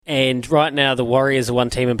And right now, the Warriors are one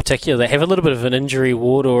team in particular. They have a little bit of an injury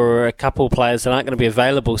ward or a couple of players that aren't going to be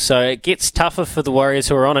available. So it gets tougher for the Warriors,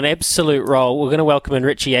 who are on an absolute roll. We're going to welcome in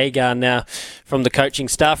Richie Agar now from the coaching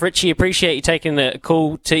staff. Richie, appreciate you taking the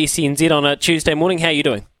call to SENZ on a Tuesday morning. How are you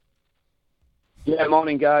doing? Yeah,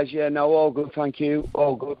 morning, guys. Yeah, no, all good, thank you.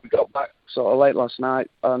 All good. We got back sort of late last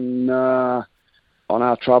night on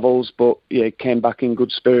our travels, but yeah, came back in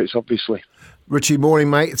good spirits, obviously. Richie, morning,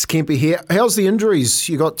 mate. It's Kempe here. How's the injuries?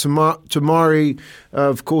 You got Tamari,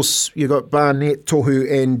 of course, you got Barnett, Tohu,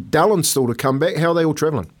 and Dallin still to come back. How are they all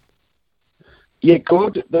travelling? Yeah,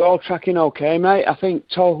 good. They're all tracking okay, mate. I think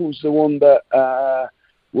Tohu's the one that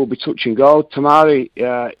will be touch and go. Tamari,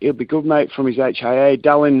 he'll be good, mate, from his HIA.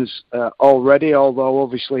 Dallin's all ready, although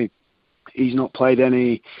obviously he's not played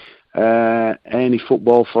any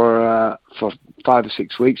football for 5 or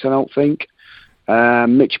 6 weeks, I don't think.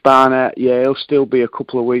 Mitch Barnett, yeah, he'll still be a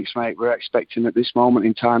couple of weeks, mate, we're expecting at this moment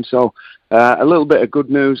in time. So a little bit of good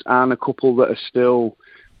news and a couple that are still,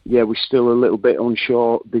 yeah, we're still a little bit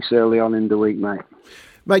unsure this early on in the week, mate.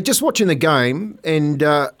 Mate, just watching the game, and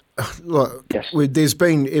look, yes. There's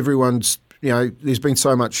been there's been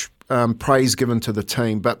so much praise given to the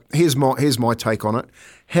team, but here's my take on it.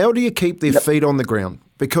 How do you keep their feet on the ground?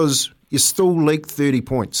 Because you still leak 30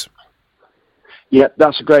 points. Yeah,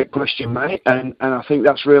 that's a great question, mate, and I think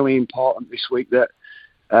that's really important this week. That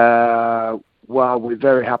while we're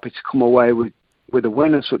very happy to come away with a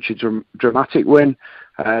win and such a dramatic win,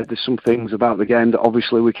 there's some things about the game that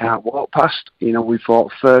obviously we can't walk past. You know, we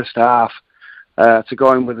fought first half to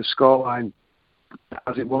go in with a scoreline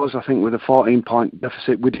as it was. I think with a 14-point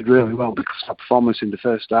deficit, we did really well because our performance in the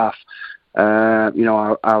first half,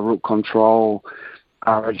 our root control,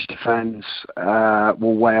 our edge defence were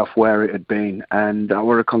way off where it had been, and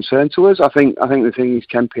were a concern to us. I think the thing is,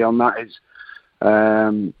 Kempe, on that is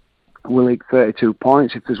we leaked 32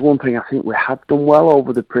 points. If there's one thing I think we have done well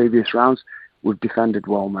over the previous rounds, we've defended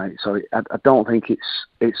well, mate. So I don't think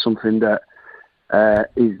it's something that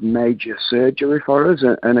is major surgery for us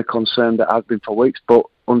and a concern that has been for weeks. But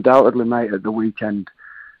undoubtedly, mate, at the weekend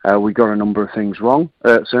we got a number of things wrong.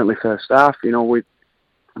 Certainly first half,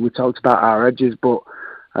 we talked about our edges, but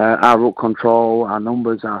our root control, our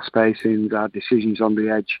numbers, our spacings, our decisions on the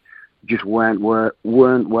edge just weren't where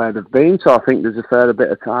they've been. So I think there's a fair bit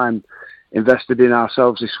of time invested in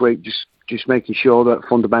ourselves this week, just making sure that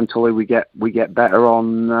fundamentally we get better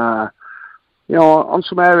on on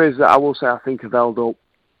some areas that I will say I think have held up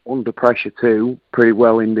under pressure too pretty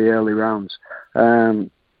well in the early rounds.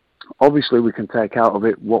 Obviously we can take out of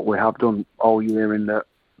it what we have done all year in that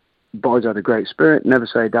boys had a great spirit, never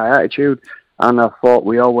say die attitude, and I thought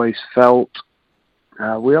we always felt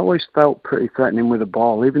pretty threatening with the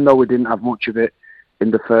ball, even though we didn't have much of it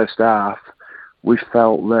in the first half. We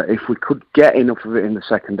felt that if we could get enough of it in the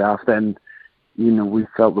second half, then we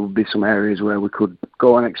felt there would be some areas where we could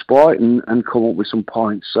go and exploit and come up with some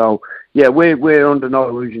points. So yeah, we're under no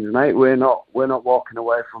illusions, mate. We're not walking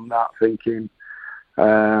away from that thinking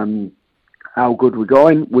how good we're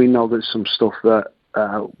going. We know there's some stuff that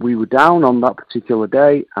we were down on that particular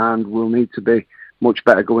day, and we'll need to be much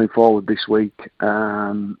better going forward this week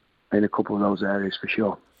in a couple of those areas for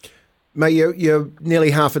sure. Mate, you're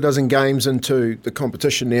nearly half a dozen games into the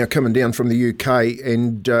competition now, coming down from the UK,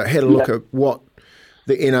 and had a look at what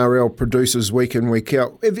the NRL produces week in, week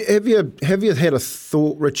out. Have you had a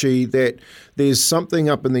thought, Richie, that there's something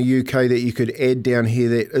up in the UK that you could add down here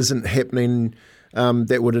that isn't happening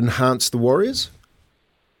that would enhance the Warriors?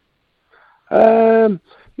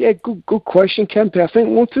 Yeah, good question, Kempe. I think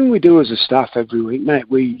one thing we do as a staff every week, mate,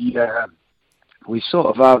 we sort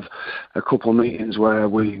of have a couple of meetings where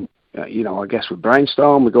we, I guess we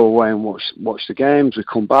brainstorm, we go away and watch the games, we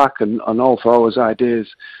come back and all throw those ideas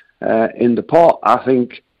in the pot. I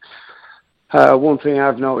think one thing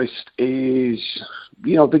I've noticed is,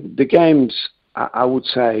 the games, I would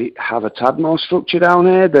say, have a tad more structure down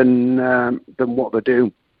here than what they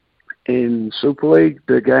do in Super League.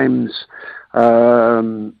 The games,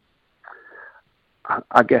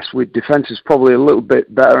 I guess with defence is probably a little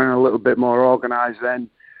bit better and a little bit more organised then.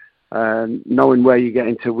 Knowing where you get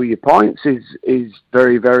into with your points is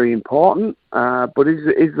very, very important. But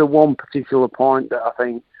is the one particular point that I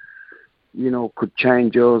think, could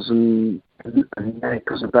change us and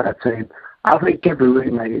make us a better team? I think every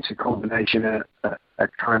week, mate, it's a combination of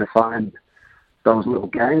trying to find those little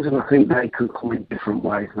games, and I think they can come in different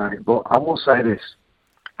ways, mate. But I will say this,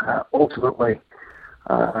 ultimately,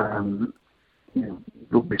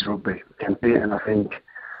 rugby's rugby, and I think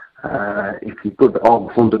if you put all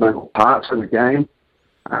the fundamental parts of the game,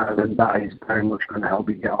 then that is very much going to help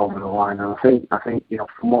you get over the line. And I think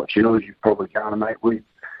from watching us, you probably can, mate.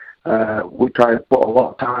 we try to put a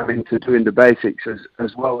lot of time into doing the basics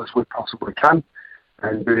as well as we possibly can,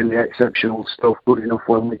 and doing the exceptional stuff good enough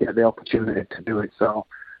when we get the opportunity to do it. So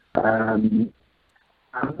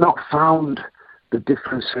I've not found the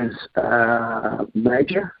differences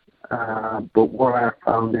major, but what I've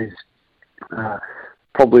found is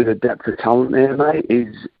probably the depth of talent here, mate,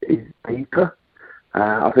 is deeper.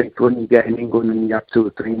 I think when you get in England and you have 2 or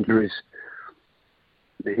 3 injuries,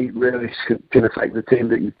 it really can affect the team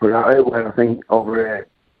that you put out here, where I think over here,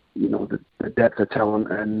 the depth of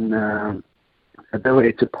talent and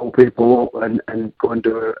ability to pull people up and go and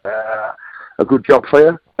do a good job for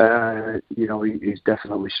you, he's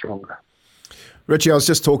definitely stronger. Richie, I was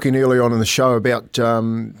just talking early on in the show about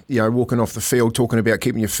walking off the field, talking about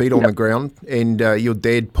keeping your feet on the ground, and your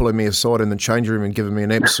dad pulling me aside in the change room and giving me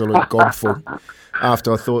an absolute godful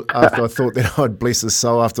after I thought that I'd bless his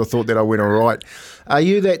soul, after I thought that I went all right. Are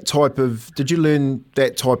you that type of? Did you learn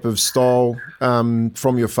that type of style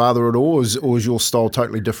from your father at all, or is your style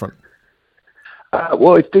totally different?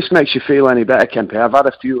 Well, if this makes you feel any better, Kempe, I've had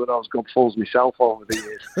a few of those godfuls myself over the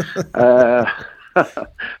years.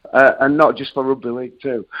 And not just for rugby league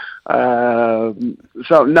too.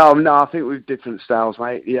 So no, I think we've different styles,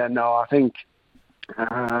 mate. Yeah, no, I think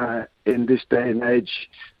in this day and age,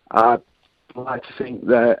 I like to think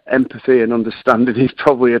that empathy and understanding is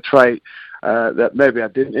probably a trait that maybe I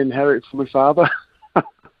didn't inherit from my father.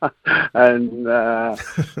 And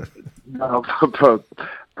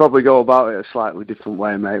probably go about it a slightly different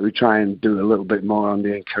way, mate. We try and do a little bit more on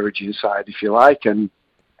the encouraging side, if you like, and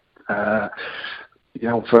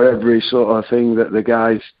for every sort of thing that the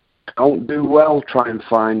guys don't do well, try and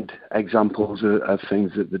find examples of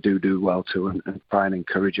things that they do well too, and try and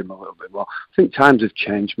encourage them a little bit more. I think times have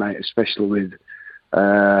changed, mate, especially with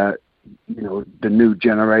the new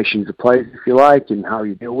generations of players, if you like, and how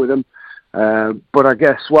you deal with them. But I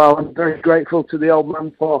guess, I'm very grateful to the old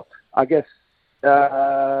man for, I guess,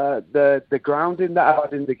 the grounding that I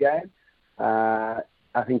had in the game.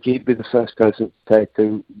 I think he'd be the first person to say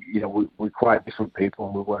to, we're quite different people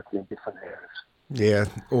and we're working in different areas. Yeah,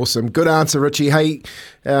 awesome. Good answer, Richie. Hey,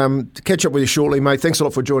 to catch up with you shortly, mate. Thanks a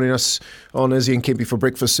lot for joining us on Izzy and Kempe for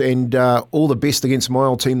breakfast, and all the best against my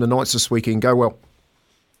old team, the Knights, this weekend. Go well.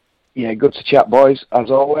 Yeah, good to chat, boys,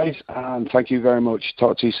 as always, and thank you very much.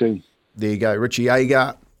 Talk to you soon. There you go, Richie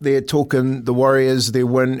Agar. They're talking the Warriors, their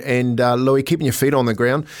win, and Louis, keeping your feet on the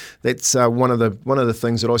ground. That's one of the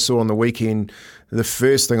things that I saw on the weekend. The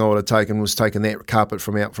first thing I would have taken was taking that carpet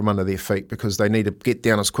from under their feet, because they need to get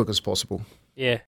down as quick as possible. Yeah,